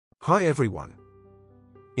Hi everyone.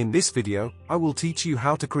 In this video, I will teach you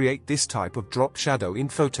how to create this type of drop shadow in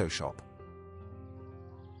Photoshop.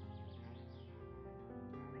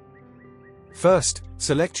 First,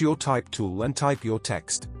 select your type tool and type your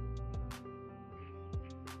text.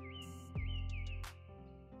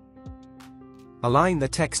 Align the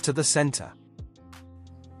text to the center.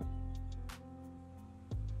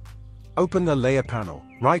 Open the layer panel,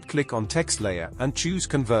 right-click on text layer and choose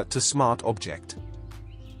Convert to Smart Object.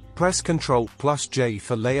 Press Ctrl+J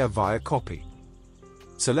for layer via copy.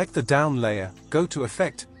 Select the down layer, go to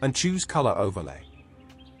Effect, and choose Color Overlay.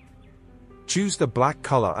 Choose the black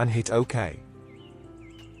color and hit OK.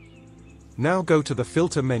 Now go to the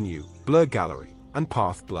Filter menu, Blur Gallery, and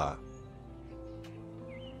Path Blur.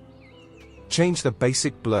 Change the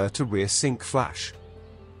basic blur to Rear Sync Flash.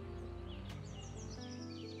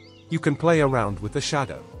 You can play around with the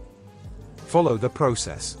shadow. Follow the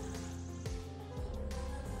process.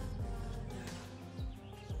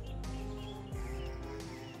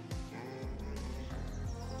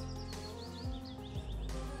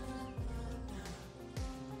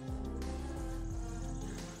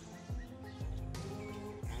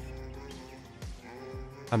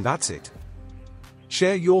 And that's it.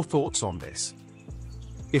 Share your thoughts on this.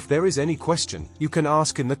 If there is any question, you can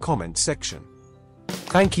ask in the comment section.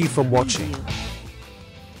 Thank you for watching.